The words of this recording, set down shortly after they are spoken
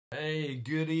Hey,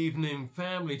 good evening,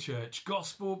 Family Church,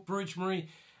 Gospel, Bridgemary,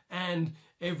 and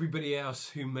everybody else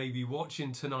who may be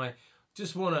watching tonight.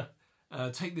 Just want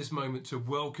to take this moment to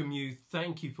welcome you.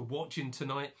 Thank you for watching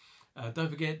tonight. Don't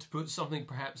forget to put something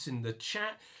perhaps in the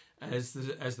chat as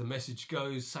the message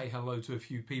goes. Say hello to a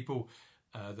few people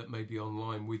that may be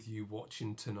online with you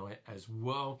watching tonight as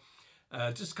well.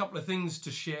 Just a couple of things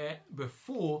to share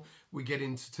before we get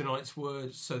into tonight's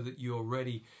word so that you're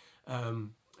ready.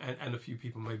 And a few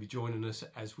people may be joining us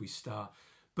as we start.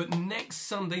 But next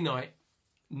Sunday night,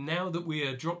 now that we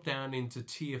are dropped down into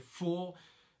Tier 4,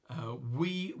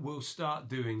 we will start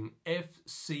doing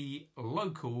FC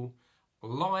Local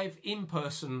live in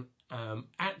person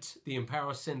at the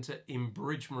Empower Centre in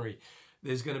Bridgemary.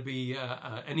 There's going to be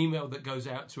an email that goes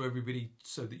out to everybody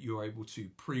so that you're able to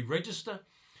pre-register.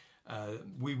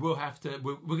 We're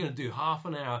going to do half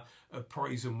an hour of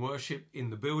praise and worship in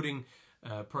the building.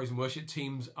 Praise and worship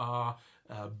teams are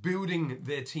building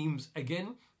their teams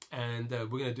again, and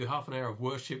we're going to do half an hour of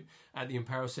worship at the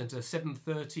Empower Centre,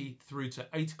 7:30 through to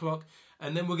 8 o'clock,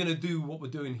 and then we're going to do what we're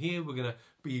doing here. We're going to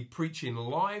be preaching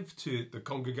live to the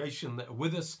congregation that are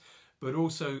with us, but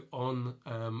also on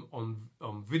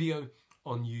video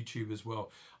on YouTube as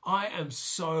well. I am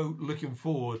so looking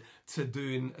forward to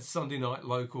doing Sunday Night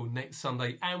Local next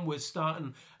Sunday, and we're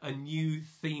starting a new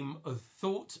theme of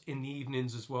thought in the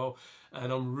evenings as well,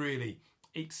 and I'm really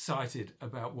excited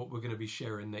about what we're going to be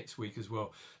sharing next week as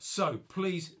well. So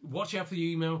please watch out for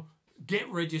the email, get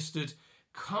registered,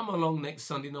 come along next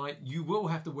Sunday night. You will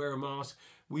have to wear a mask,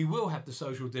 we will have to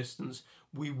social distance,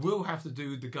 we will have to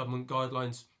do the government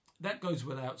guidelines. That goes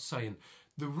without saying.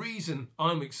 The reason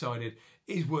I'm excited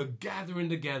is we're gathering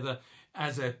together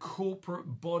as a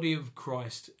corporate body of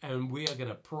Christ, and we are going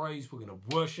to praise, we're going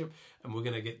to worship, and we're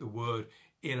going to get the word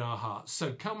in our hearts.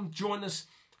 So come join us,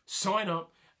 sign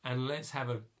up, and let's have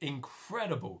an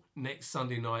incredible next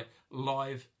Sunday night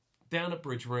live down at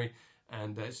Bridgemary,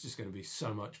 and it's just going to be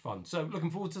so much fun. So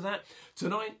looking forward to that.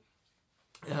 Tonight,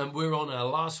 we're on our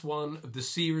last one of the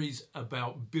series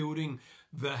about building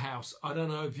the house. I don't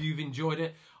know if you've enjoyed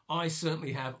it. I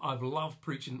certainly have. I've loved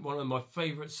preaching. One of my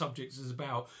favorite subjects is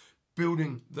about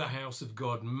building the house of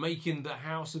God, making the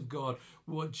house of God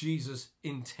what Jesus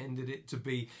intended it to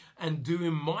be, and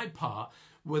doing my part,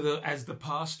 whether as the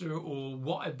pastor or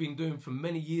what I've been doing for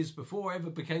many years before I ever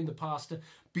became the pastor,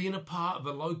 being a part of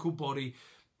a local body,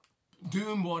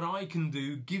 doing what I can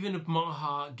do, giving of my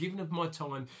heart, giving of my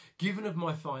time, giving of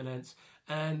my finance,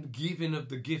 and giving of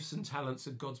the gifts and talents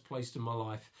that God's placed in my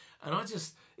life. And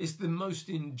it's the most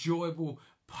enjoyable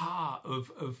part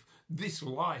of this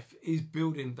life, is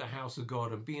building the house of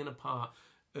God and being a part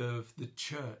of the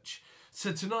church.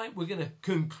 So tonight we're going to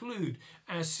conclude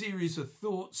our series of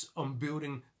thoughts on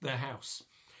building the house.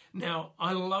 Now,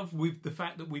 I love with the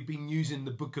fact that we've been using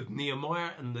the book of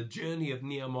Nehemiah and the journey of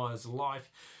Nehemiah's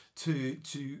life to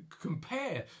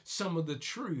compare some of the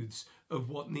truths of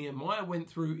what Nehemiah went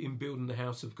through in building the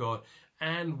house of God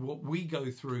and what we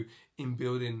go through in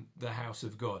building the house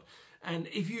of God. And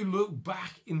if you look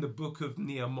back in the book of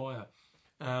Nehemiah,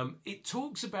 it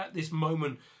talks about this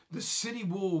moment. The city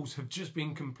walls have just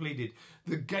been completed.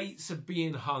 The gates are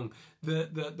being hung.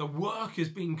 The work has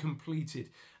been completed.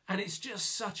 And it's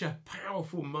just such a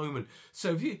powerful moment.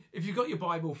 So if you've got your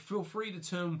Bible, feel free to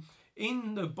turn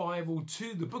in the Bible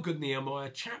to the book of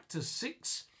Nehemiah, chapter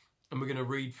 6, and we're going to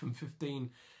read from 15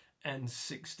 and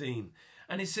 16.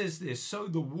 And it says this: so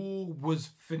the wall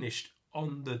was finished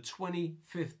on the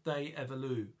 25th day of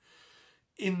Elul,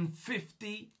 in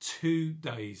 52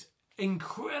 days.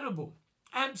 Incredible.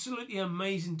 Absolutely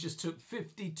amazing. Just took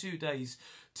 52 days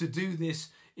to do this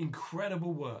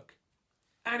incredible work.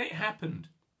 And it happened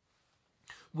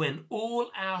when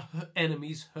all our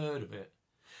enemies heard of it,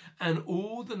 and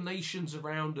all the nations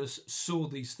around us saw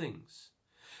these things,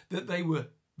 that they were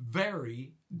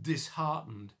very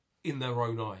disheartened in their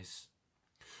own eyes.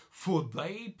 For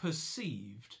they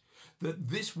perceived that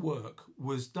this work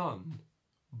was done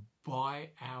by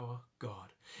our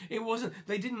God. It wasn't,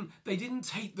 they didn't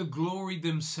take the glory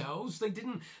themselves. They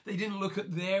didn't look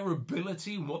at their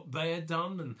ability and what they had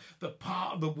done and the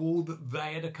part of the wall that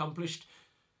they had accomplished.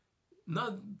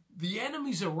 No, the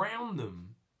enemies around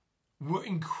them were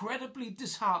incredibly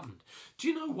disheartened. Do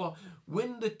you know what?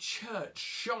 When the church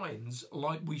shines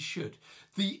like we should,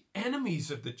 the enemies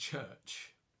of the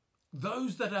church,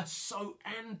 those that are so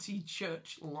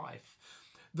anti-church life,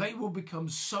 they will become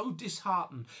so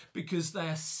disheartened because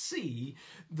they see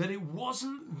that it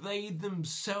wasn't they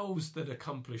themselves that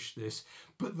accomplished this,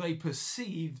 but they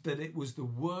perceived that it was the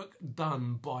work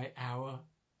done by our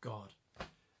God.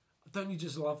 Don't you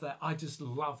just love that? I just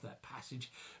love that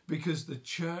passage, because the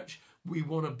church we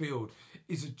want to build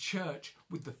is a church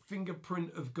with the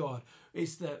fingerprint of God.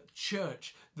 It's the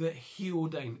church that He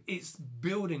ordained. It's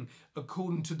building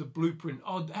according to the blueprint.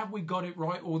 Oh, have we got it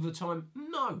right all the time?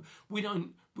 No, we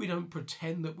don't. We don't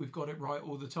pretend that we've got it right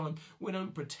all the time. We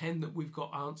don't pretend that we've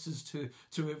got answers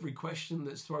to every question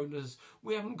that's thrown at us.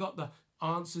 We haven't got the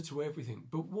answer to everything.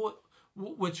 But what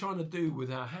we're trying to do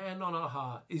with our hand on our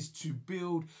heart is to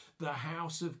build the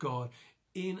house of God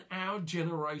in our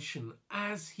generation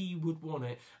as He would want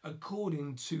it,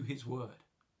 according to His word.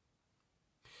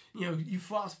 You know, you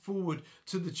fast forward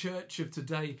to the church of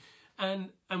today, and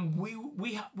we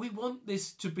want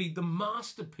this to be the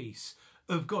masterpiece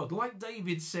of God. Like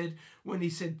David said when he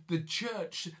said the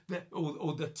church that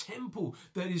or the temple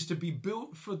that is to be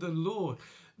built for the Lord,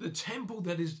 the temple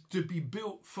that is to be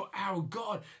built for our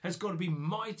God has got to be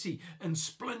mighty and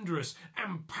splendorous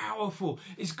and powerful.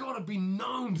 It's got to be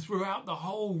known throughout the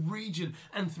whole region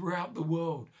and throughout the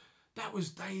world. That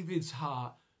was David's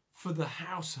heart for the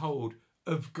household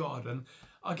of God. And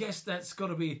I guess that's got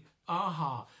to be our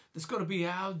heart. That's got to be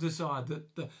our desire,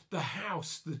 that the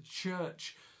house, the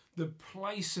church, the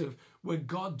place of where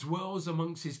God dwells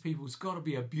amongst His people has got to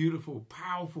be a beautiful,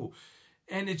 powerful,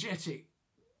 energetic,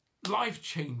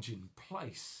 life-changing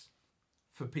place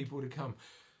for people to come.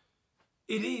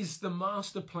 It is the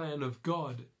master plan of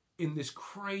God in this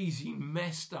crazy,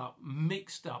 messed up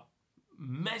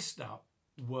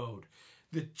world.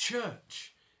 The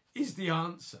church is the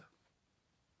answer.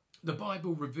 The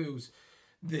Bible reveals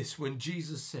this when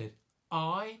Jesus said,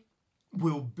 "I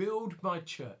will build my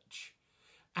church,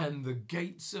 and the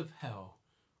gates of hell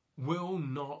will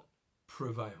not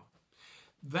prevail."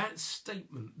 That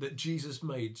statement that Jesus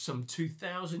made some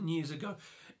 2,000 years ago,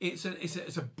 it's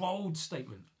a bold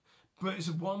statement, but it's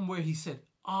one where He said,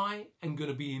 I am going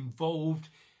to be involved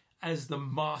as the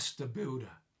master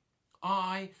builder.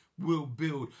 I will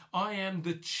build. I am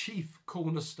the chief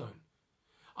cornerstone.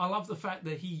 I love the fact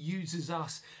that He uses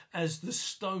us as the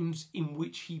stones in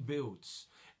which He builds.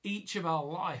 Each of our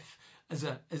life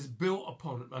as built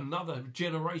upon another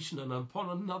generation and upon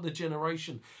another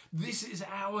generation. This is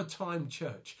our time,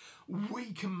 church.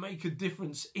 We can make a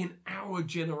difference in our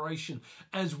generation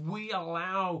as we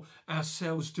allow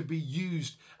ourselves to be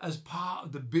used as part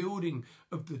of the building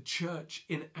of the church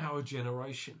in our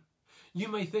generation. You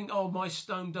may think, oh, my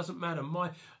stone doesn't matter.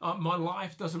 My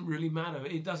life doesn't really matter.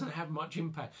 It doesn't have much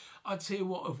impact. I tell you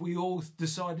what, if we all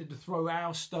decided to throw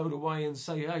our stone away and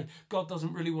say, hey, God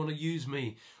doesn't really want to use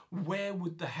me, where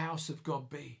would the house of God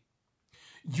be?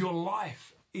 Your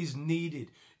life is needed.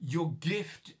 Your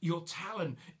gift, your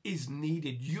talent is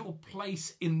needed. Your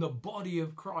place in the body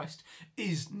of Christ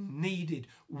is needed.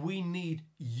 We need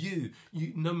you.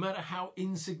 No matter how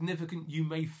insignificant you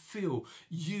may feel,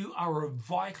 you are a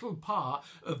vital part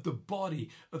of the body,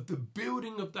 of the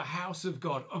building of the house of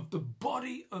God, of the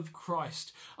body of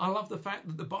Christ. I love the fact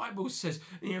that the Bible says,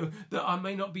 that I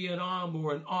may not be an arm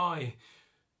or an eye.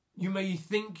 You may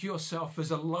think yourself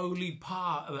as a lowly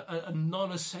part, a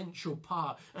non-essential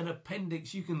part, an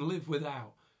appendix you can live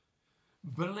without.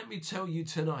 But let me tell you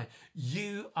tonight,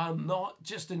 you are not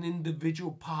just an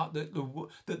individual part that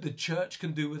the church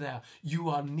can do without. You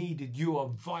are needed, you are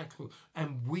vital,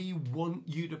 and we want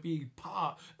you to be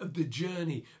part of the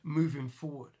journey moving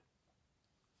forward.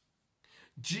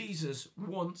 Jesus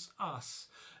wants us,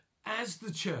 as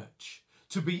the church,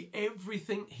 to be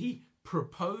everything He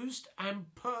proposed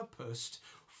and purposed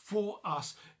for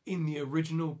us in the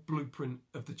original blueprint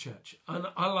of the church. And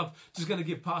I love, just going to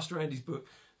give Pastor Andy's book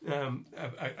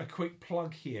a quick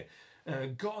plug here.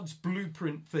 God's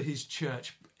Blueprint for His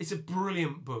Church. It's a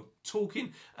brilliant book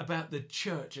talking about the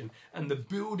church and the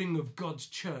building of God's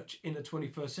church in the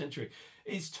 21st century.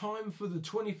 It's time for the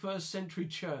 21st century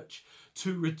church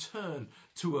to return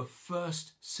to a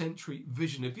first century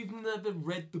vision. If you've never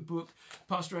read the book,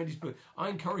 Pastor Andy's book, I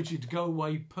encourage you to go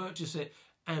away, purchase it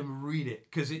and read it,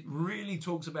 because it really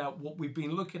talks about what we've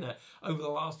been looking at over the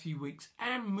last few weeks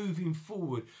and moving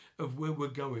forward of where we're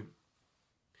going.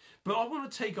 But I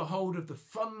want to take a hold of the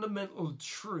fundamental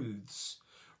truths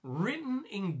written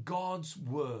in God's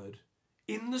word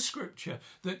in the scripture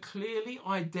that clearly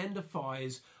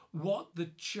identifies what the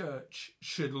church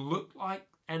should look like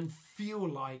and feel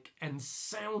like and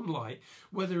sound like,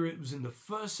 whether it was in the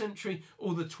first century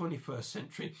or the 21st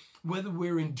century, whether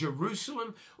we're in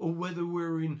Jerusalem or whether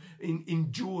we're in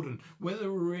Jordan,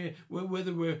 whether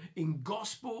we're in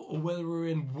Gospel or whether we're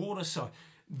in Waterside.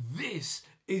 This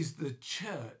is the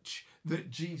church that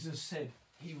Jesus said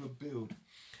He would build.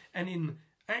 And in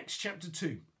Acts chapter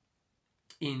 2,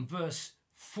 in verse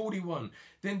 41,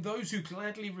 then those who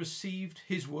gladly received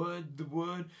His word, the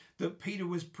word that Peter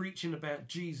was preaching about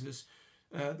Jesus,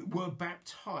 were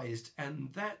baptized, and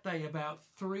that day about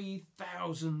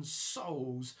 3,000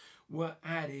 souls were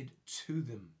added to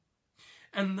them.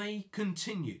 And they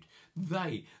continued.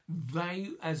 They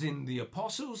as in the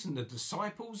apostles and the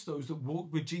disciples, those that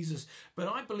walked with Jesus. But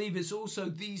I believe it's also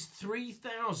these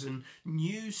 3,000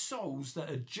 new souls that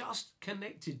are just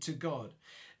connected to God.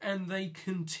 And they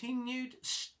continued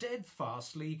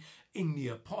steadfastly in the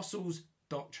apostles'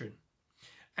 doctrine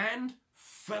and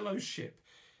fellowship,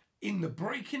 in the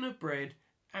breaking of bread,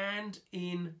 and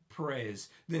in prayers.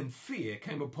 Then fear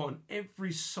came upon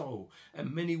every soul,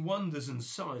 and many wonders and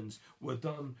signs were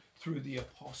done through the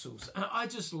apostles. And I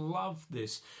just love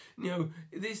this. You know,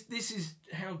 this is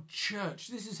how church,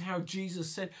 this is how Jesus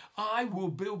said, I will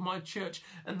build my church.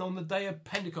 And on the day of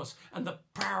Pentecost, and the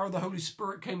power of the Holy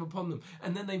Spirit came upon them.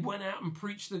 And then they went out and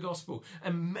preached the gospel.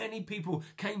 And many people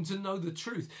came to know the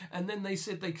truth. And then they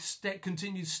said they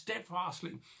continued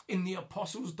steadfastly in the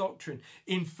apostles' doctrine,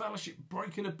 in fellowship,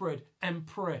 breaking of bread, and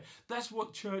prayer. That's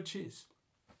what church is.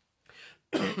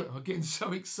 I'm getting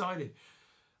so excited.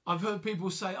 I've heard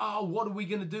people say, oh, what are we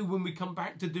going to do when we come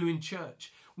back to doing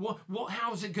church?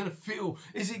 How is it going to feel?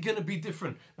 Is it going to be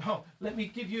different? Oh, let me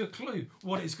give you a clue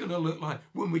what it's going to look like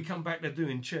when we come back to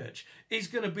doing church. It's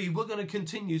going to be, we're going to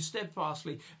continue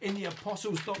steadfastly in the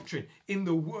apostles' doctrine, in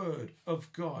the word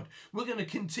of God. We're going to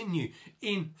continue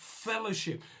in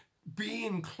fellowship,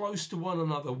 being close to one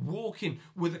another, walking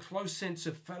with a close sense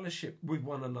of fellowship with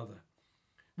one another.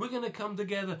 We're going to come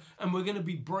together and we're going to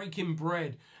be breaking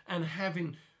bread and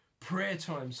having prayer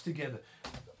times together.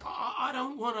 I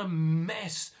don't want to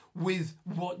mess with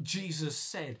what Jesus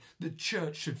said the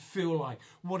church should feel like,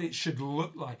 what it should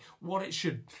look like, what it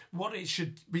should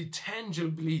be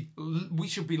tangibly, we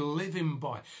should be living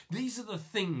by. These are the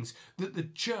things that the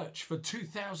church for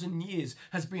 2,000 years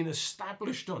has been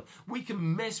established on. We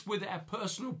can mess with our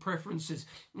personal preferences.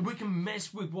 We can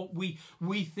mess with what we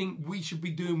think we should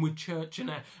be doing with church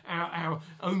and our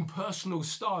own personal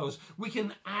styles. We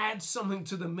can add something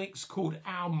to the mix called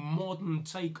our modern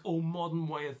take or modern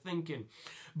way of thinking.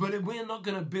 But we're not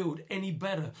going to build any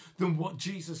better than what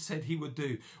Jesus said he would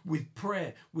do, with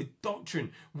prayer, with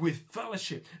doctrine, with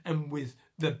fellowship, and with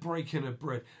the breaking of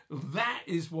bread. That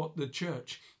is what the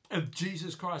church of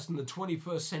Jesus Christ in the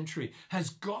 21st century has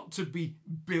got to be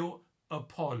built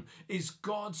upon. It's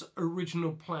God's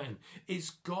original plan. It's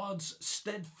God's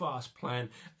steadfast plan,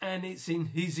 and it's in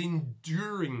his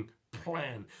enduring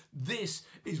plan. This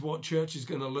is what church is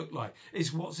going to look like.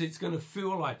 It's what it's going to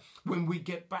feel like when we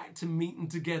get back to meeting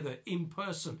together in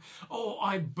person. Oh,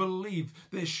 I believe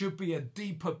there should be a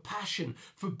deeper passion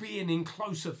for being in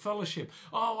closer fellowship.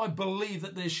 Oh, I believe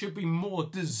that there should be more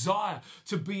desire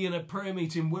to be in a prayer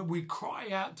meeting where we cry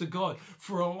out to God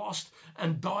for a lost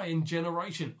and dying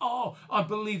generation. Oh, I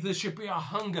believe there should be a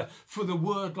hunger for the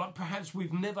word like perhaps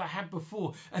we've never had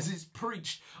before as it's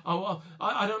preached. Oh,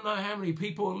 I don't know how many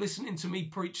people are listening to me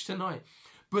preach tonight,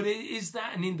 but is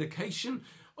that an indication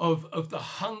of the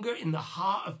hunger in the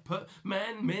heart of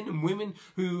men and women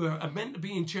who are meant to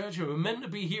be in church, who are meant to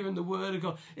be hearing the word of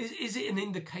God? Is it an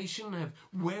indication of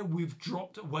where we've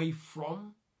dropped away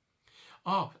from?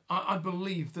 I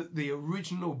believe that the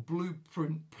original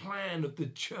blueprint plan of the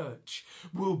church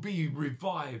will be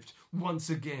revived once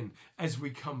again as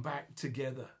we come back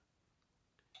together.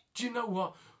 Do you know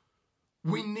what?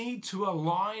 We need to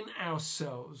align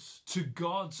ourselves to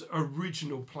God's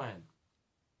original plan.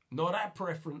 Not our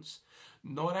preference,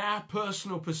 not our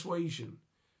personal persuasion,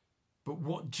 but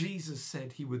what Jesus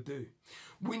said he would do.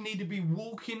 We need to be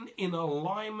walking in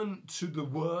alignment to the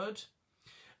word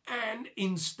and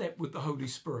in step with the Holy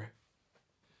Spirit.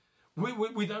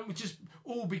 We don't just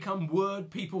all become word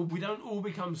people. We don't all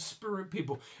become spirit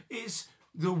people. It's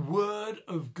the word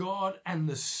of God and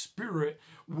the Spirit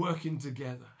working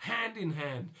together, hand in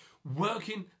hand,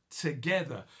 working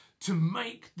together to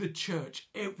make the church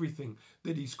everything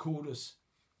that he's called us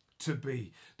to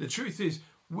be. The truth is,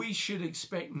 we should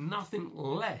expect nothing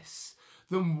less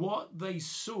than what they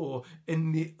saw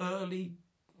in the early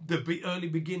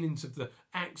beginnings of the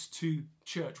Acts 2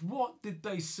 church. What did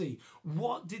they see?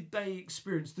 What did they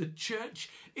experience? The church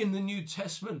in the New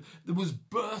Testament that was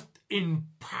birthed in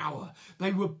power.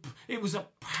 It was a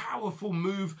powerful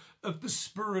move of the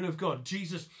Spirit of God.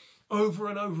 Jesus, over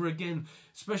and over again,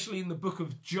 especially in the book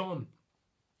of John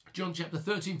chapter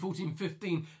 13, 14,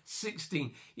 15,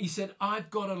 16, he said, I've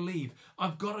got to leave.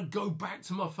 I've got to go back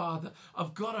to my Father.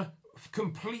 I've got to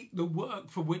complete the work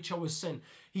for which I was sent.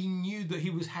 He knew that he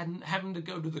was having to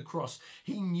go to the cross.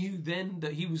 He knew then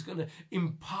that he was going to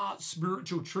impart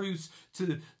spiritual truths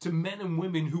to men and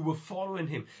women who were following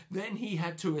him. Then he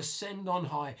had to ascend on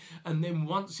high. And then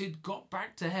once he'd got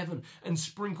back to heaven and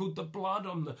sprinkled the blood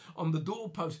on the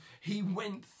doorpost, he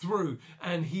went through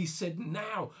and he said,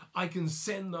 now I can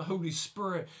send the Holy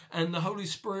Spirit, and the Holy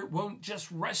Spirit won't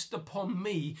just rest upon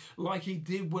me like he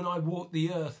did when I walked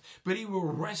the earth, but he will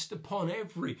rest upon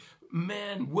every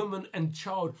man, woman and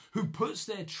child who puts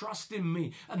their trust in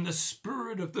me, and the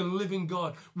Spirit of the living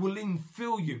God will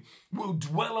infill you, will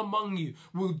dwell among you,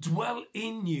 will dwell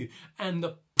in you, and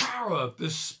the power of the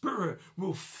Spirit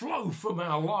will flow from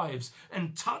our lives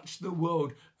and touch the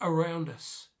world around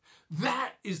us.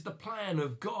 That is the plan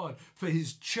of God for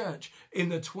his church in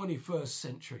the 21st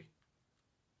century.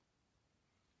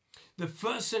 The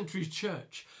first century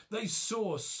church, they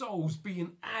saw souls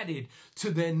being added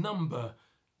to their number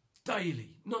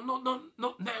daily. Not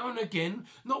now and again,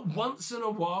 not once in a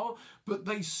while, but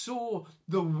they saw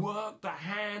the work, the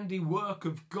handiwork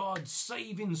of God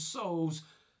saving souls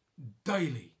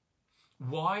daily.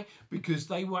 Why? Because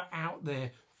they were out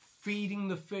there feeding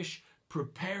the fish,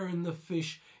 preparing the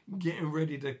fish, getting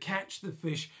ready to catch the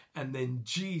fish, and then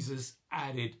Jesus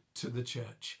added to the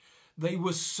church. They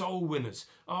were soul winners.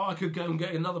 Oh, I could go and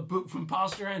get another book from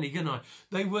Pastor Andy, couldn't I?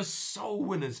 They were soul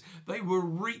winners. They were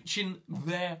reaching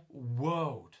their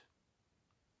world.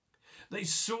 They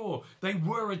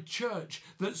were a church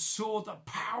that saw the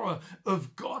power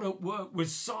of God at work with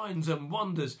signs and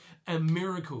wonders and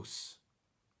miracles.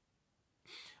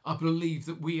 I believe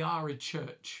that we are a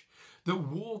church that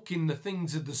walk in the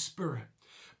things of the Spirit.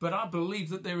 But I believe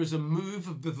that there is a move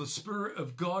of the Spirit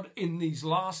of God in these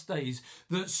last days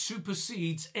that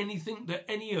supersedes anything that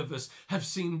any of us have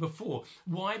seen before.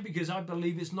 Why? Because I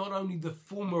believe it's not only the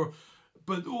former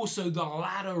but also the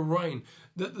latter rain,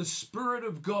 that the Spirit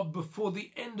of God before the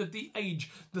end of the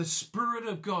age, the Spirit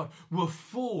of God will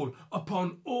fall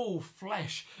upon all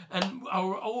flesh, and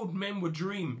our old men will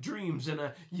dream dreams, and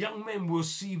our young men will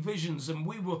see visions, and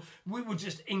we will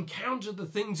just encounter the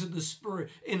things of the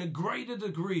Spirit in a greater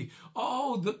degree.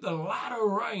 Oh, that the latter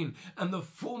rain and the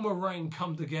former rain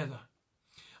come together.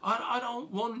 I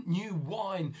don't want new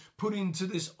wine put into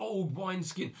this old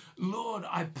wineskin. Lord,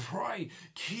 I pray,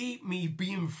 keep me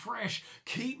being fresh,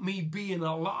 keep me being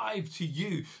alive to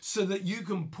you, so that you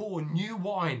can pour new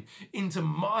wine into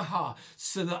my heart,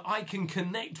 so that I can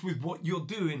connect with what you're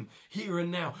doing here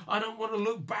and now. I don't want to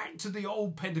look back to the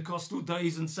old Pentecostal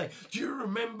days and say, do you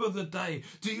remember the day?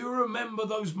 Do you remember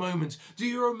those moments? Do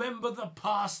you remember the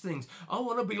past things? I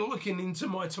want to be looking into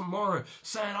my tomorrow,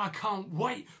 saying I can't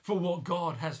wait for what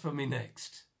God has for me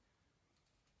next.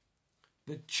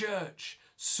 The church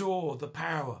saw the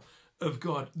power of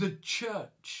God. The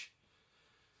church,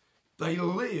 they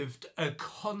lived a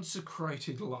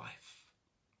consecrated life.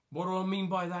 What do I mean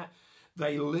by that?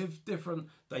 They lived different,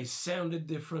 they sounded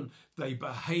different, they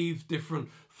behaved different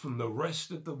from the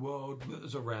rest of the world that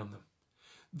was around them.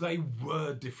 They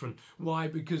were different. Why?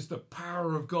 Because the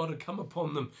power of God had come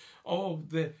upon them. Oh,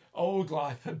 the old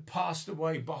life had passed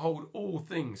away. Behold, all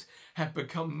things had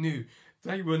become new.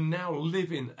 They were now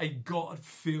living a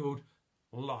God-filled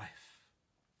life.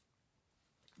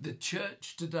 The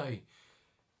church today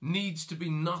needs to be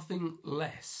nothing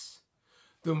less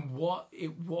than what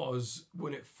it was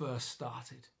when it first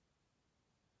started.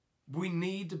 We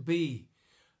need to be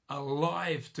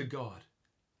alive to God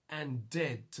and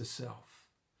dead to self.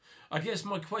 I guess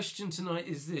my question tonight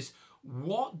is this: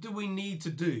 what do we need to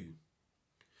do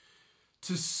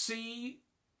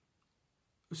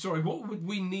what would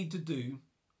we need to do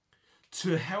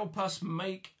to help us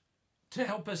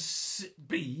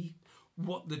be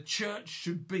what the church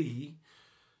should be,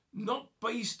 not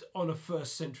based on a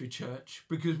first century church,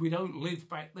 because we don't live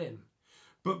back then,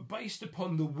 but based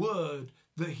upon the word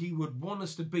that he would want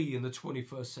us to be in the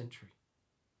 21st century?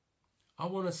 I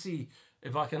want to see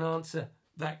if I can answer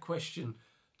that question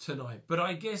tonight. But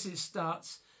I guess it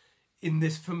starts in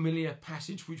this familiar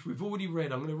passage which we've already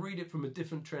read. I'm going to read it from a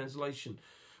different translation,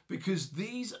 because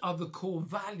these are the core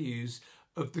values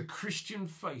of the Christian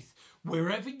faith.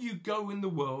 Wherever you go in the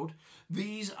world,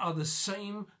 these are the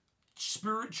same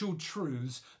spiritual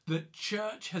truths that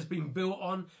church has been built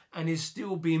on and is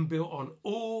still being built on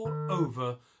all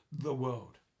over the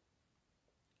world.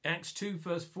 Acts 2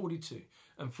 verse 42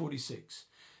 and 46.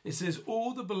 It says,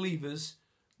 all the believers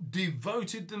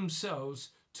devoted themselves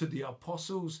to the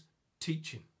apostles'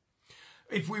 teaching.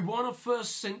 If we want a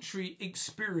first century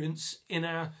experience in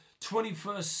our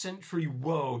 21st century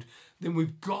world, then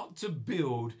we've got to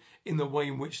build in the way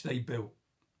in which they built.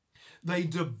 They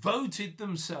devoted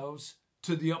themselves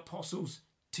to the apostles'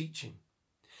 teaching.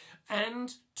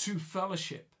 and to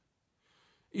fellowship.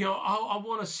 You know, I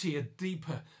want to see a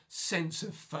deeper sense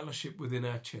of fellowship within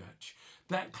our church,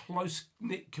 that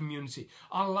close-knit community.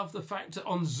 I love the fact that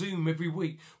on Zoom every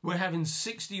week we're having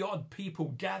 60-odd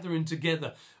people gathering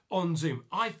together on Zoom.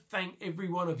 I thank every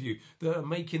one of you that are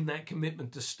making that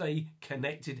commitment to stay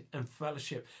connected and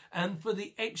fellowship, and for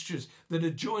the extras that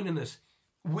are joining us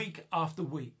week after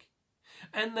week.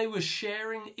 And they were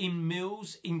sharing in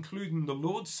meals, including the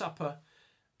Lord's Supper,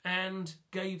 and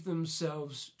gave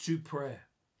themselves to prayer.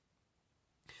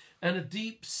 And a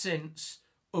deep sense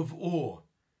of awe.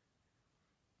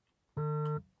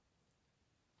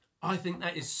 I think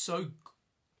that is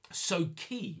so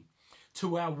key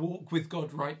to our walk with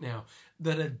God right now,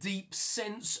 that a deep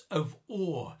sense of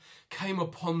awe came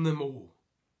upon them all.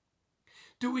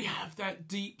 Do we have that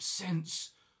deep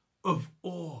sense of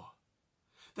awe?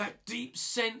 That deep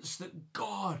sense that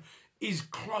God is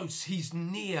close, He's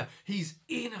near, He's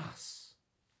in us.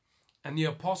 And the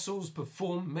apostles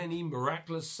performed many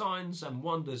miraculous signs and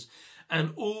wonders,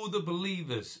 and all the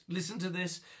believers, listen to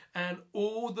this, and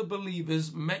all the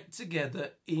believers met together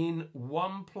in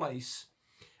one place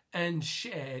and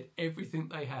shared everything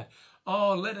they had.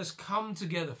 Oh, let us come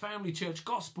together. Family Church,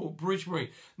 Gospel, Bridgemere,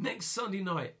 next Sunday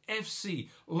night, FC,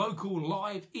 local,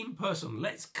 live, in person.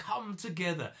 Let's come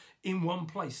together in one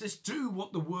place. Let's do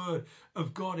what the Word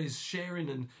of God is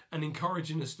sharing and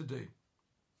encouraging us to do.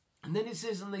 And then it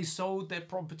says, and they sold their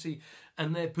property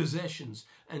and their possessions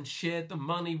and shared the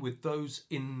money with those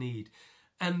in need.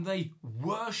 And they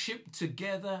worshipped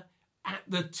together at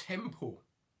the temple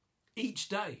each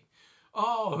day.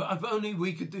 Oh, if only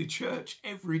we could do church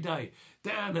every day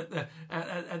down at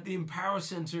the Empower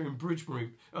Centre in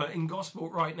Bridgemere, in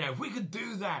Gosport right now. If we could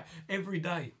do that every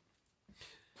day.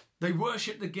 They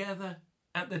worshipped together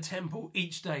at the temple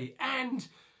each day and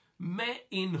met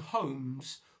in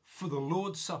homes for the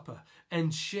Lord's Supper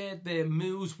and shared their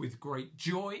meals with great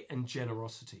joy and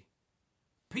generosity.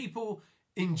 People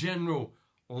in general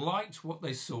liked what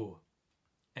they saw,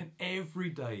 and every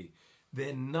day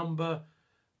their number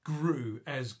grew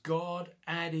as God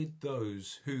added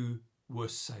those who were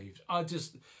saved.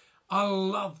 I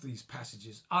love these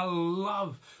passages. I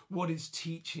love what it's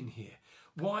teaching here.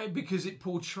 Why? Because it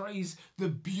portrays the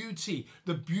beauty,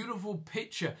 the beautiful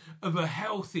picture of a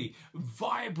healthy,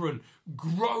 vibrant,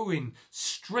 growing,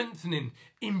 strengthening,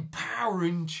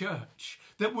 empowering church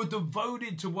that were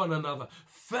devoted to one another,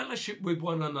 fellowship with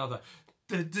one another,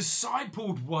 that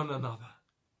discipled one another.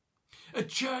 A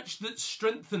church that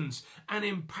strengthens and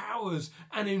empowers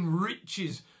and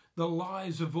enriches the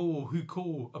lives of all who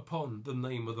call upon the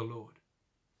name of the Lord.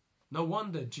 No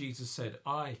wonder Jesus said,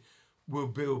 I will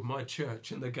build my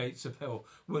church and the gates of hell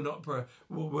will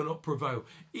not prevail.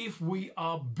 If we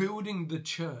are building the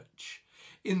church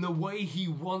in the way He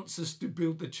wants us to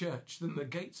build the church, then the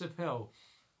gates of hell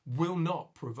will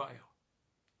not prevail.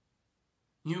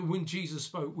 You know, when Jesus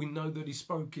spoke, we know that He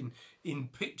spoke in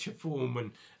picture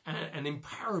form and in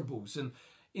parables. And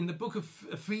in the book of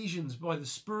Ephesians, by the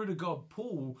Spirit of God,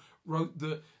 Paul wrote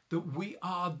that we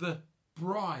are the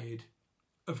bride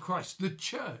of Christ, the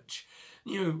church.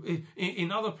 You know,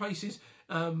 in other places,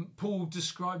 Paul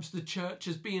describes the church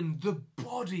as being the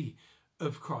body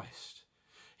of Christ.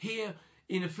 Here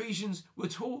in Ephesians,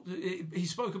 he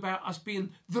spoke about us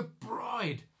being the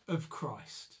bride of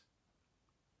Christ.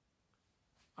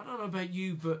 I don't know about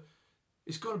you, but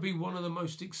it's got to be one of the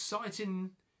most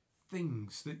exciting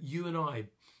things that you and I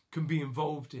can be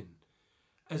involved in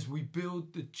as we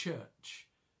build the church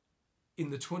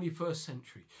in the 21st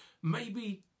century.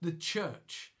 Maybe the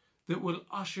church that will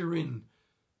usher in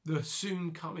the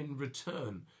soon coming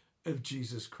return of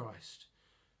Jesus Christ.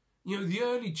 You know, the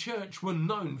early church were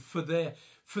known for their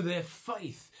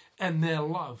faith and their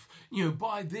love. You know,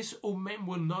 by this all men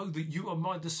will know that you are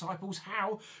my disciples.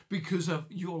 How? Because of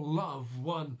your love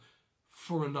one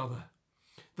for another.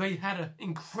 They had an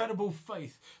incredible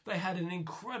faith. They had an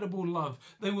incredible love.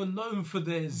 They were known for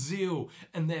their zeal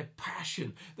and their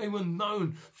passion. They were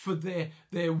known for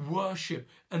their worship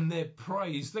and their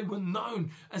praise. They were known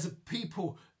as a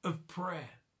people of prayer.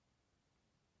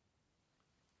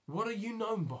 What are you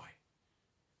known by?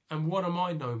 And what am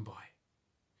I known by?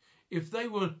 If they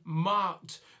were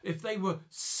marked, if they were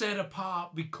set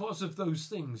apart because of those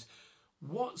things,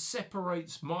 what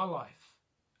separates my life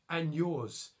and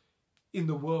yours in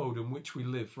the world in which we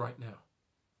live right now?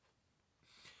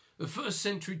 The first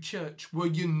century church were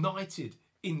united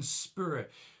in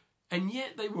spirit, and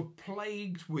yet they were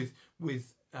plagued with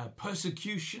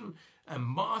persecution and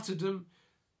martyrdom,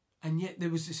 and yet there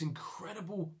was this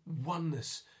incredible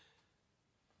oneness.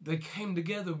 They came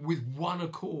together with one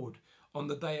accord on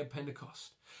the day of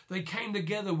Pentecost. They came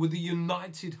together with a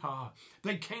united heart.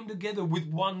 They came together with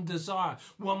one desire,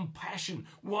 one passion,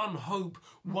 one hope,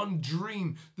 one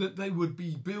dream that they would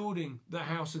be building the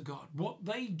house of God. What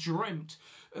they dreamt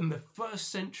in the first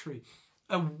century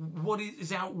and what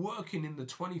is outworking in the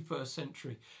 21st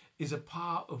century is a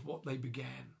part of what they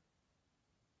began.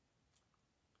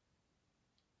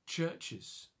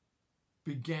 Churches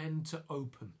began to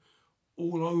open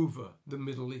all over the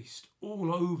Middle East,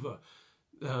 all over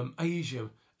Asia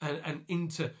and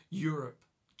into Europe.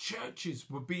 Churches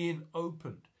were being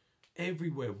opened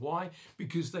everywhere. Why?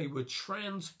 Because they were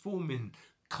transforming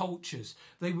cultures.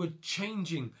 They were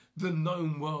changing the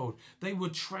known world. They were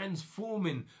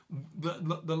transforming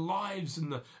the lives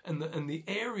and the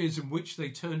areas in which they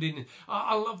turned in.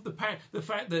 I love the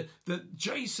fact that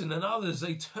Jason and others,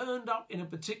 they turned up in a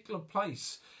particular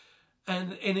place.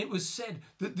 And it was said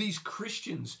that these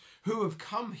Christians who have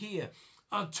come here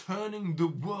are turning the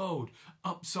world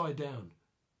upside down.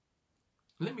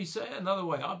 Let me say it another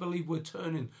way. I believe we're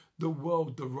turning the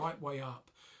world the right way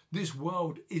up. This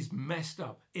world is messed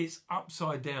up. It's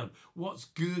upside down. What's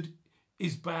good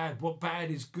is bad. What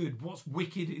bad is good. What's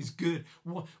wicked is good.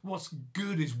 What's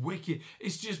good is wicked.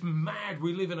 It's just mad.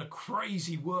 We live in a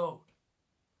crazy world.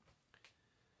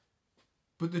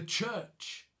 But the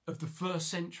church of the first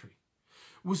century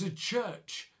was a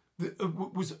church that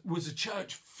was a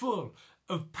church full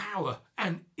of power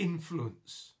and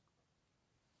influence.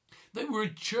 They were a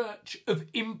church of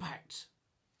impact.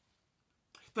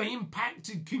 They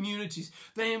impacted communities.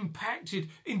 They impacted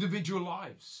individual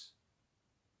lives.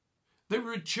 They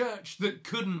were a church that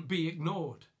couldn't be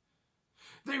ignored.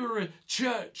 They were a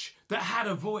church that had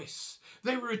a voice.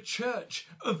 They were a church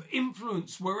of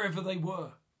influence wherever they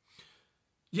were.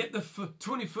 Yet the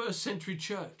 21st century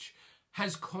church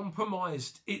has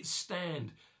compromised its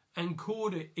stand and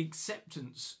called it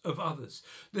acceptance of others.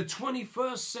 The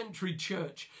 21st century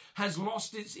church has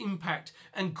lost its impact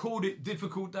and called it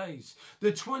difficult days.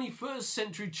 The 21st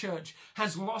century church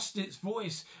has lost its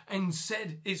voice and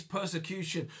said it's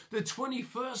persecution. The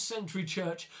 21st century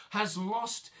church has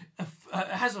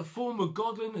has a form of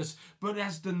godliness but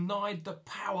has denied the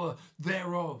power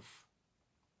thereof.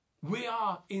 We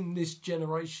are in this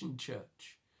generation,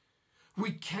 church.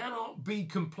 We cannot be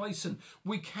complacent.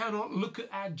 We cannot look at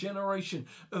our generation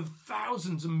of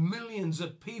thousands and millions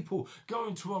of people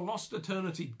going to a lost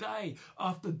eternity day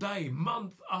after day,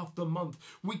 month after month.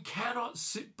 We cannot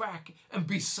sit back and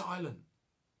be silent.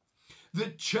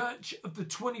 The church of the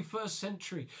 21st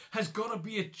century has got to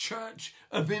be a church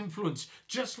of influence,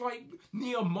 just like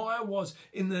Nehemiah was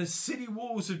in the city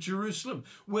walls of Jerusalem,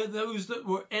 where those that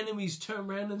were enemies turned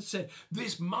around and said,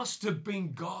 "This must have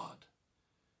been God."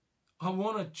 I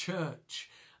want a church,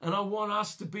 and I want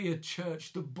us to be a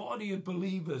church, the body of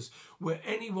believers, where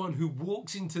anyone who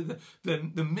walks into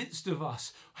the midst of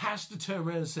us has to turn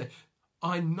around and say,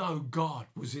 "I know God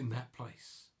was in that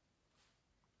place."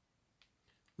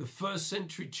 The first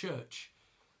century church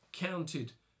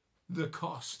counted the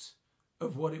cost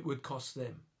of what it would cost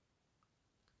them.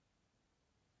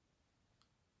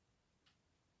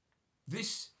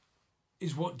 This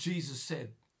is what Jesus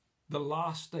said the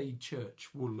last day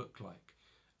church will look like,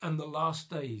 and the last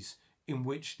days in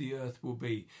which the earth will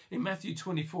be. In Matthew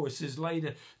 24, it says,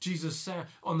 later, Jesus sat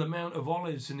on the Mount of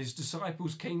Olives, and his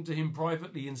disciples came to him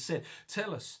privately and said,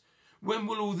 "Tell us, when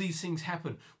will all these things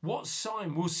happen? What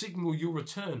sign will signal your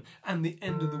return and the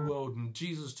end of the world?" And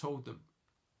Jesus told them,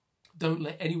 "Don't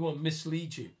let anyone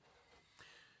mislead you.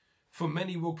 For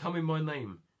many will come in my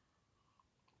name,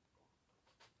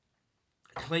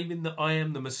 claiming that I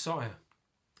am the Messiah.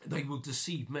 They will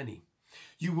deceive many.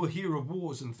 You will hear of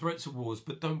wars and threats of wars,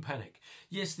 but don't panic.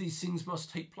 Yes, these things must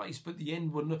take place, but the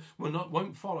end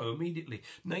won't follow immediately.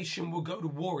 Nation will go to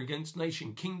war against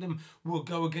nation. Kingdom will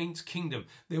go against kingdom.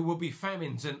 There will be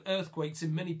famines and earthquakes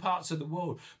in many parts of the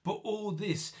world. But all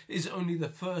this is only the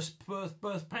first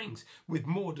birth pangs, with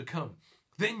more to come.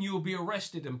 Then you will be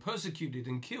arrested and persecuted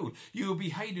and killed. You will be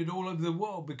hated all over the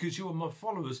world because you are my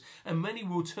followers, and many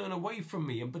will turn away from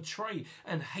me and betray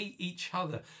and hate each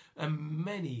other. And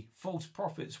many false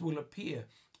prophets will appear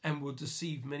and will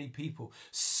deceive many people.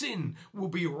 Sin will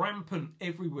be rampant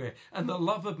everywhere, and the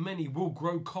love of many will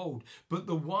grow cold. But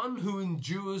the one who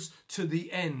endures to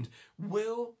the end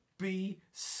will be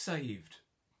saved."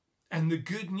 And the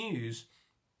good news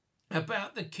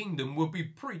about the kingdom will be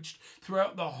preached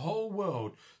throughout the whole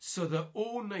world, so that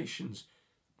all nations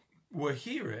will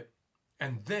hear it,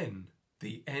 and then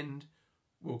the end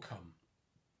will come.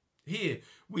 Here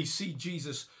we see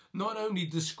Jesus not only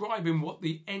describing what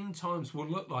the end times will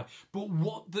look like, but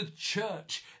what the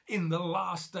church in the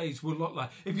last days will look like.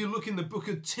 If you look in the book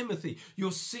of Timothy,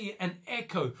 you'll see an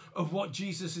echo of what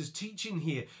Jesus is teaching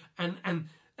here and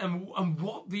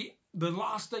what the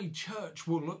last day church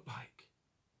will look like.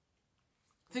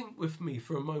 Think with me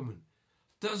for a moment.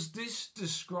 Does this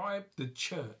describe the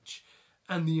church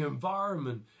and the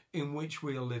environment in which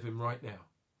we are living right now?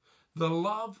 The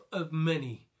love of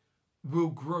many will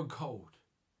grow cold.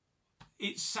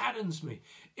 It saddens me.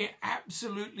 It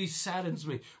absolutely saddens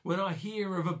me when I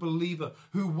hear of a believer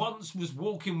who once was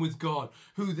walking with God,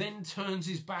 who then turns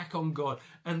his back on God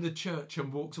and the church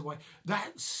and walks away.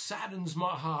 That saddens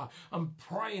my heart. I'm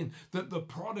praying that the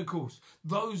prodigals,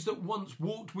 those that once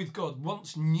walked with God,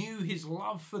 once knew his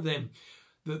love for them,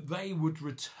 that they would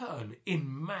return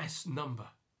in mass number.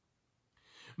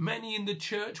 Many in the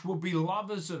church will be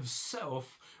lovers of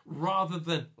self rather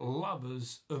than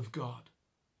lovers of God.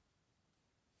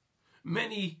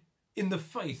 Many in the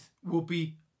faith will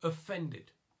be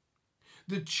offended.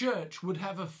 The church would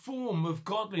have a form of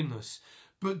godliness,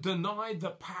 but deny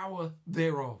the power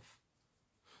thereof.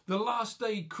 The last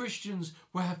day Christians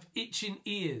will have itching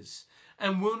ears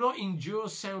and will not endure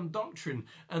sound doctrine,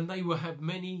 and they will have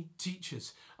many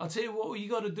teachers. I'll tell you what, all you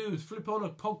got to do is flip on a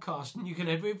podcast and you can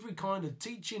have every kind of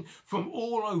teaching from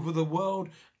all over the world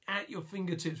at your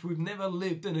fingertips. We've never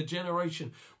lived in a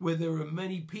generation where there are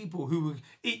many people who will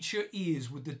itch your ears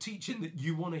with the teaching that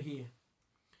you want to hear.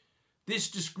 This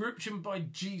description by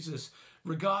Jesus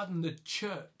regarding the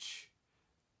church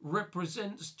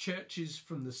represents churches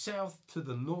from the south to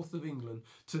the north of England,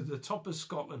 to the top of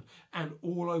Scotland and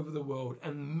all over the world.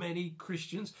 And many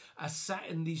Christians are sat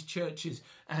in these churches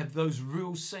and have those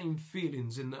real same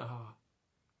feelings in their heart.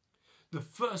 The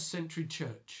first century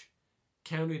church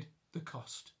counted the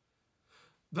cost.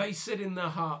 They said in their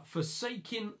heart,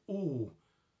 forsaking all,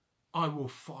 I will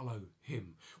follow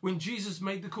him. When Jesus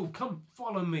made the call, come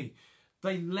follow me,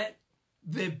 they let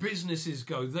their businesses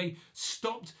go. They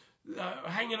stopped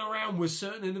hanging around with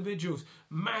certain individuals.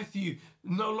 Matthew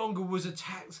no longer was a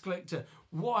tax collector.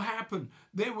 What happened?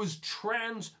 There was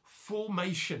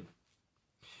transformation.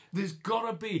 There's got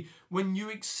to be, when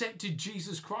you accepted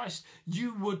Jesus Christ,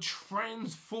 you were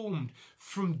transformed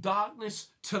from darkness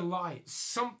to light.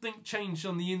 Something changed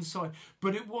on the inside,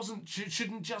 but it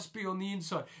shouldn't just be on the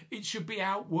inside. It should be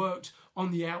outworked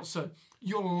on the outside.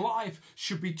 Your life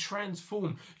should be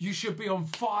transformed. You should be on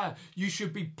fire. You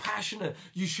should be passionate.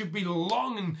 You should be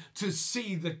longing to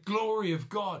see the glory of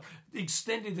God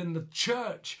extended in the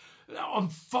church, on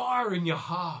fire in your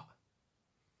heart.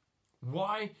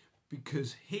 Why?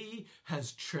 Because he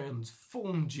has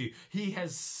transformed you. He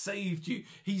has saved you.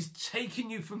 He's taken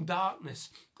you from darkness.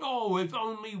 Oh, if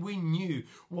only we knew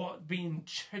what being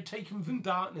taken from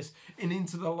darkness and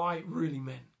into the light really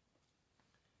meant.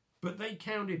 But they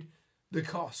counted the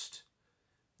cost.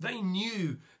 They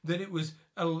knew that it was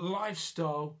a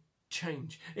lifestyle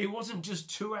change. It wasn't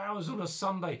just 2 hours on a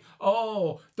Sunday.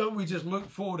 Oh, don't we just look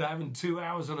forward to having 2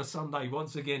 hours on a Sunday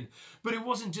once again? But it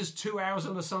wasn't just 2 hours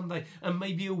on a Sunday and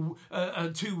maybe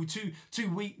two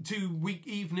week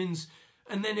evenings,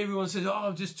 and then everyone says, oh,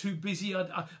 I'm just too busy.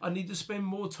 I need to spend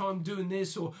more time doing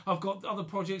this, or I've got other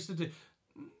projects to do.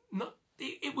 No,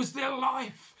 it was their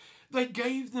life. They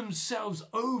gave themselves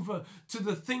over to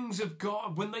the things of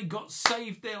God. When they got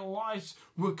saved, their lives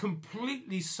were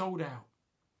completely sold out.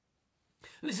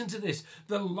 Listen to this.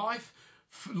 The life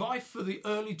for the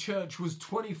early church was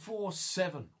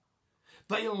 24/7.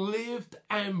 They lived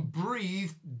and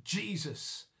breathed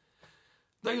Jesus.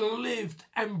 They lived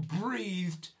and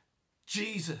breathed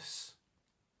Jesus.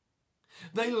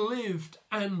 They lived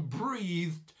and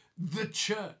breathed the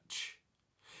church.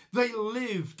 They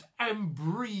lived and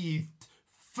breathed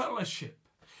fellowship.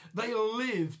 They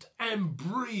lived and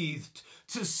breathed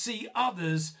to see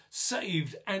others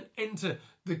saved and enter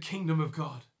the kingdom of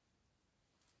God.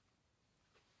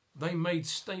 They made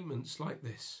statements like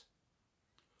this: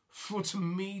 for to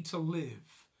me to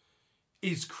live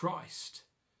is Christ,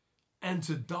 and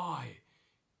to die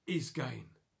is gain.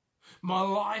 My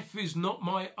life is not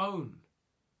my own.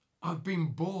 I've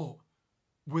been bought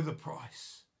with a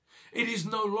price. It is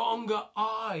no longer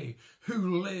I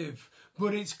who live,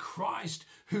 but it's Christ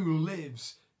who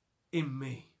lives in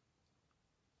me.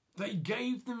 They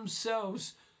gave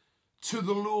themselves to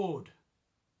the Lord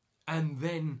and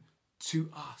then to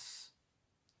us,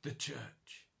 the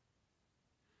church.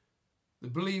 The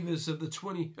believers of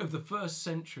the first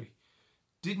century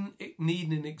didn't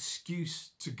need an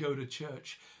excuse to go to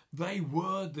church. They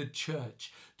were the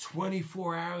church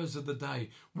 24 hours of the day.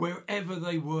 Wherever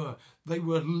they were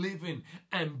living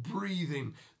and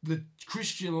breathing the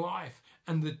Christian life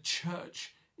and the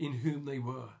church in whom they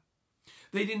were.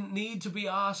 They didn't need to be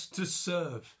asked to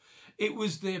serve. It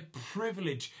was their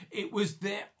privilege. It was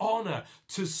their honor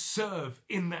to serve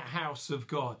in the house of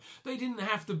God. They didn't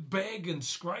have to beg and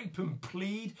scrape and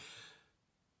plead.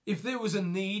 If there was a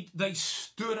need, they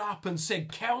stood up and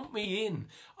said, count me in.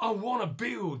 I want to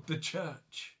build the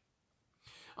church.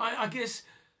 I guess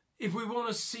if we want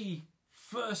to see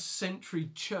first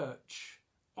century church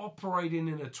operating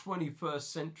in a 21st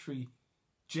century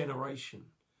generation,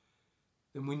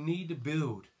 then we need to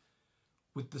build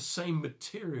with the same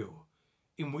material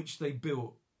in which they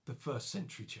built the first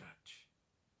century church.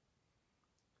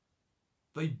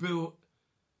 They built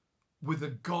with a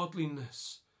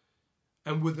godliness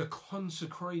and with a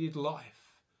consecrated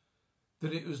life,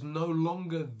 that it was no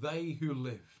longer they who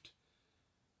lived,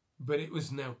 but it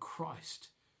was now Christ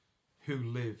who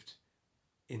lived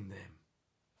in them.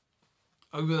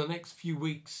 Over the next few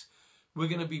weeks, we're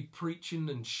going to be preaching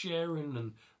and sharing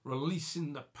and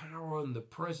releasing the power and the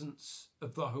presence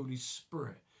of the Holy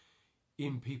Spirit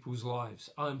in people's lives.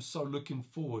 I'm so looking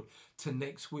forward to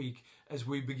next week as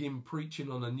we begin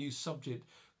preaching on a new subject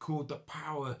called the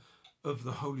power of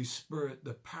the Holy Spirit,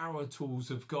 the power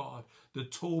tools of God, the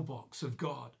toolbox of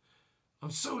God. I'm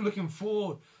so looking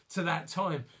forward to that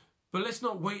time. But let's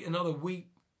not wait another week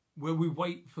where we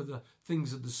wait for the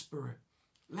things of the Spirit.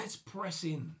 Let's press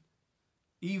in,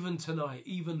 even tonight,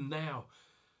 even now.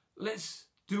 Let's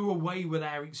do away with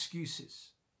our excuses.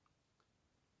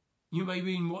 You may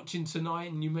be watching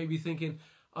tonight and you may be thinking,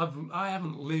 I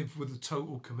haven't lived with a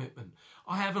total commitment.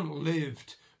 I haven't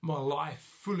lived my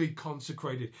life fully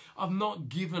consecrated. I've not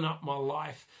given up my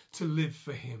life to live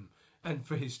for him and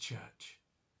for his church.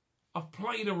 I've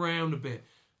played around a bit.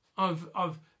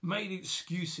 I've made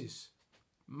excuses.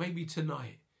 Maybe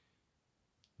tonight,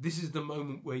 this is the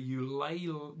moment where you lay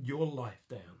your life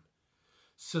down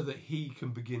so that he can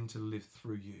begin to live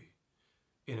through you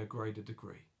in a greater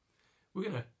degree. We're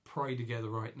going to pray together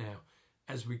right now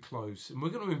as we close. And we're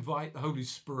going to invite the Holy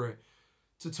Spirit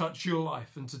to touch your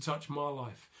life and to touch my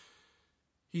life.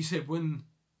 He said, when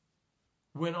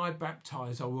I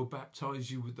baptize, I will baptize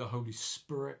you with the Holy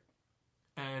Spirit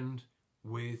and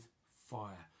with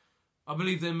fire. I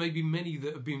believe there may be many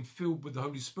that have been filled with the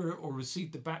Holy Spirit or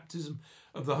received the baptism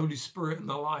of the Holy Spirit in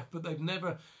their life, but they've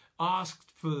never asked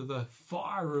for the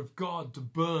fire of God to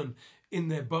burn in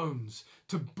their bones,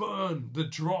 to burn the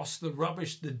dross, the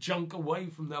rubbish, the junk away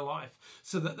from their life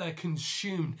so that they're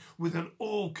consumed with an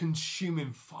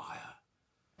all-consuming fire.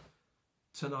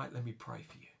 Tonight, let me pray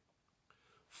for you.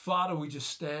 Father, we just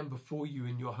stand before you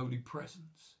in your holy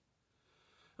presence.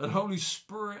 And Holy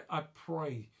Spirit, I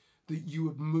pray that you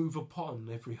would move upon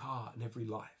every heart and every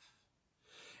life.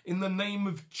 In the name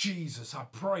of Jesus, I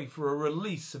pray for a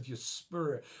release of your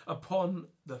Spirit upon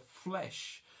the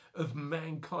flesh of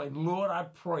mankind. Lord, I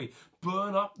pray,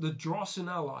 burn up the dross in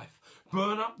our life.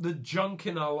 Burn up the junk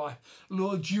in our life.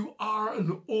 Lord, you are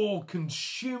an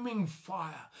all-consuming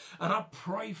fire. And I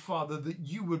pray, Father, that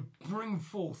you would bring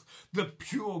forth the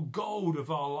pure gold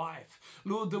of our life.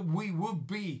 Lord, that we would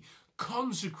be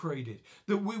consecrated,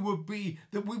 that we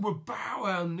would bow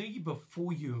our knee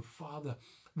before you. And Father,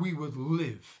 we would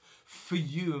live for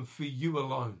you and for you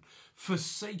alone.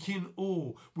 Forsaking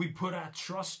all, we put our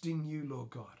trust in you, Lord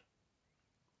God.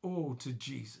 All to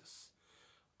Jesus.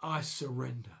 I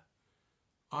surrender.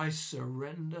 I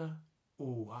surrender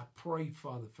all. I pray,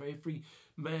 Father, for every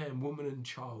man, woman and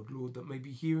child, Lord, that may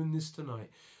be hearing this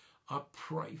tonight. I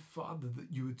pray, Father,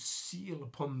 that you would seal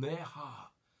upon their heart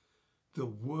the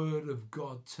word of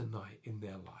God tonight in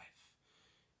their life.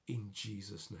 In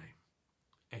Jesus' name,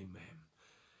 amen.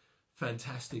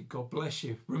 Fantastic. God bless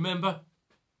you. Remember,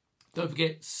 don't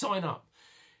forget, sign up.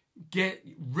 Get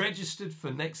registered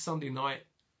for next Sunday night.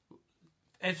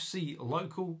 FC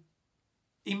Local,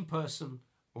 in person,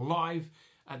 live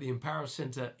at the Empower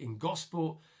Centre in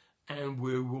Gosport. And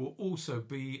we will also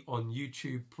be on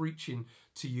YouTube preaching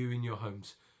to you in your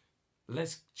homes.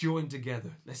 Let's join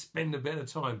together. Let's spend a bit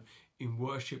of time in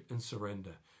worship and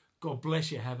surrender. God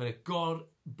bless you. Have a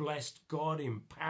God-blessed, God-empowered